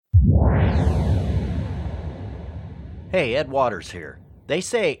Hey, Ed Waters here. They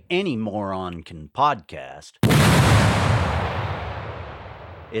say any moron can podcast.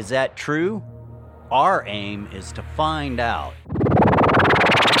 Is that true? Our aim is to find out.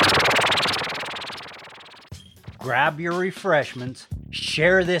 Grab your refreshments,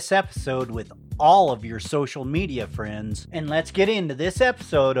 share this episode with all of your social media friends, and let's get into this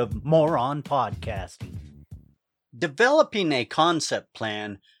episode of Moron Podcasting. Developing a concept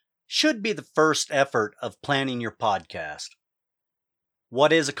plan should be the first effort of planning your podcast.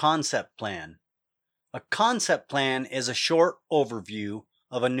 What is a concept plan? A concept plan is a short overview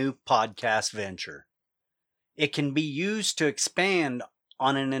of a new podcast venture. It can be used to expand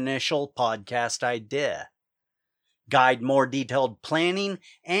on an initial podcast idea, guide more detailed planning,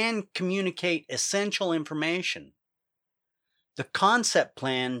 and communicate essential information. The concept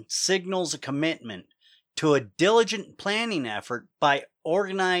plan signals a commitment to a diligent planning effort by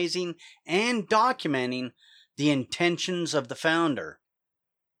organizing and documenting the intentions of the founder.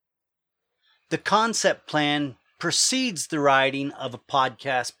 The concept plan precedes the writing of a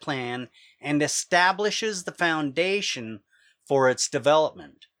podcast plan and establishes the foundation for its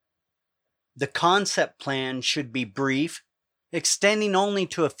development. The concept plan should be brief, extending only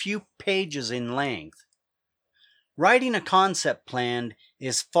to a few pages in length. Writing a concept plan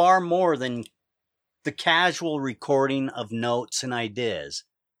is far more than the casual recording of notes and ideas.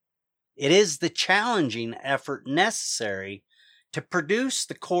 It is the challenging effort necessary to produce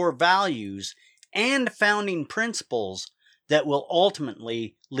the core values and founding principles that will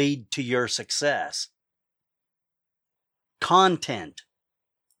ultimately lead to your success. Content.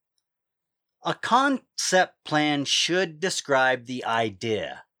 A concept plan should describe the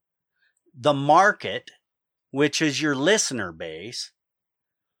idea, the market, which is your listener base,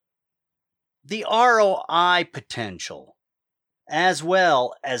 the ROI potential, as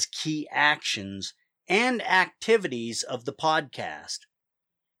well as key actions and activities of the podcast.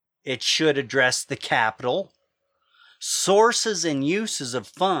 It should address the capital, sources and uses of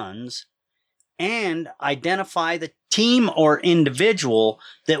funds, and identify the team or individual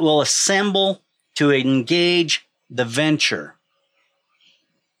that will assemble to engage the venture.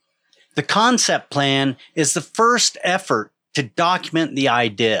 The concept plan is the first effort to document the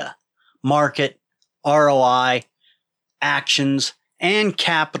idea, market, ROI, actions, and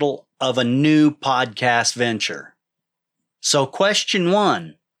capital of a new podcast venture. So question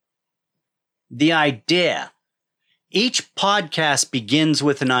 1, the idea. Each podcast begins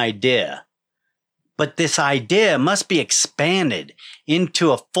with an idea, but this idea must be expanded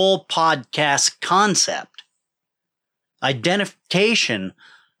into a full podcast concept. Identification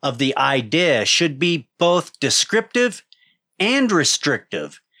of the idea should be both descriptive and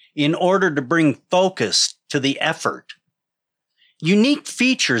restrictive in order to bring focus to the effort. Unique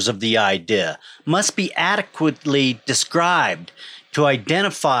features of the idea must be adequately described to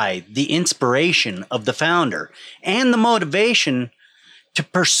identify the inspiration of the founder and the motivation to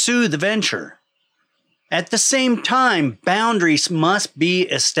pursue the venture. At the same time, boundaries must be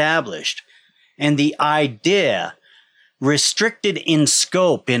established and the idea restricted in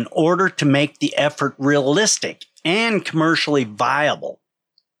scope in order to make the effort realistic and commercially viable.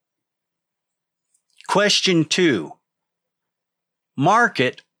 Question 2,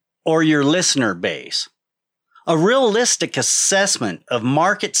 market or your listener base. A realistic assessment of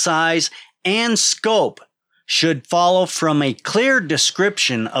market size and scope should follow from a clear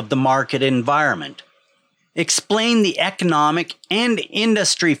description of the market environment. Explain the economic and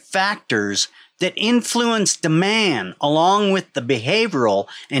industry factors that influence demand along with the behavioral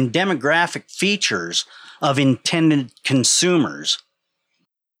and demographic features of intended consumers.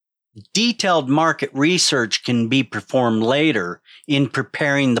 Detailed market research can be performed later in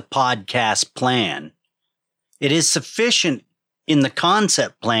preparing the podcast plan. It is sufficient in the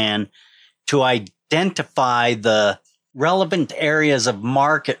concept plan to identify the relevant areas of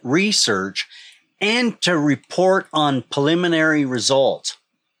market research and to report on preliminary results.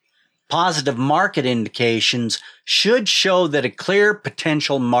 Positive market indications should show that a clear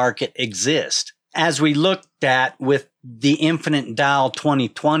potential market exists, as we looked at with the Infinite Dial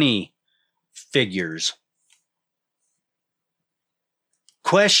 2020 figures.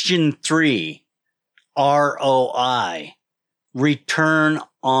 Question 3, ROI, return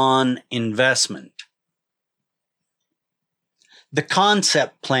on investment. The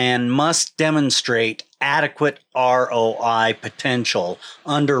concept plan must demonstrate adequate ROI potential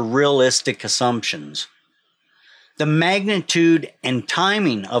under realistic assumptions. The magnitude and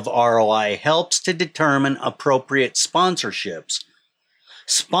timing of ROI helps to determine appropriate sponsorships.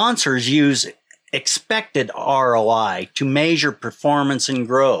 Sponsors use expected ROI to measure performance and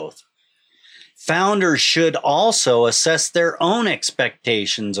growth. Founders should also assess their own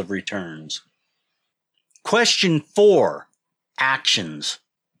expectations of returns. Question 4. Actions.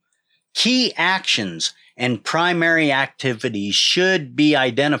 Key actions and primary activities should be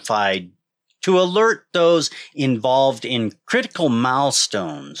identified to alert those involved in critical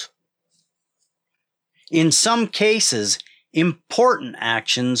milestones. In some cases, important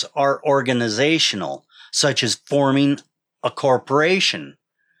actions are organizational, such as forming a corporation,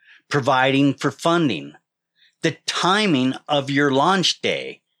 providing for funding, the timing of your launch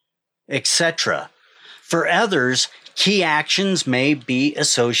day, etc. For others, key actions may be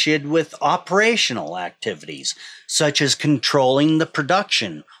associated with operational activities, such as controlling the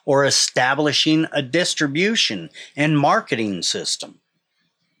production or establishing a distribution and marketing system.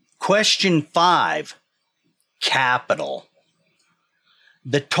 Question 5. Capital.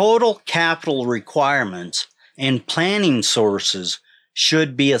 The total capital requirements and planning sources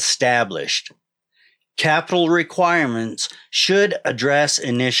should be established. Capital requirements should address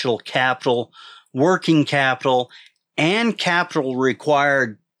initial capital, working capital, and capital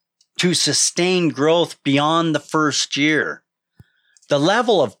required to sustain growth beyond the first year. The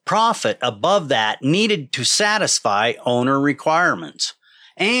level of profit above that needed to satisfy owner requirements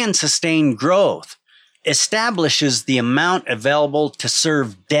and sustain growth establishes the amount available to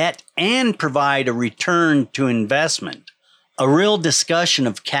serve debt and provide a return to investment. A real discussion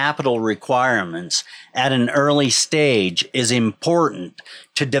of capital requirements at an early stage is important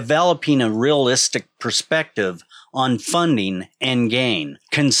to developing a realistic perspective on funding and gain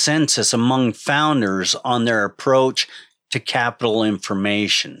consensus among founders on their approach to capital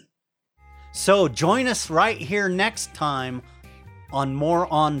information. So join us right here next time on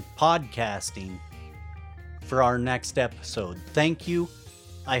More on Podcasting for our next episode. Thank you.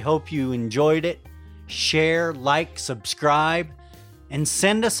 I hope you enjoyed it. Share, like, subscribe, and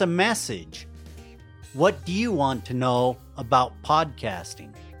send us a message. What do you want to know about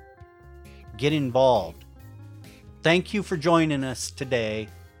podcasting? Get involved. Thank you for joining us today,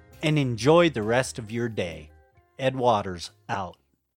 and enjoy the rest of your day. Ed Waters, out.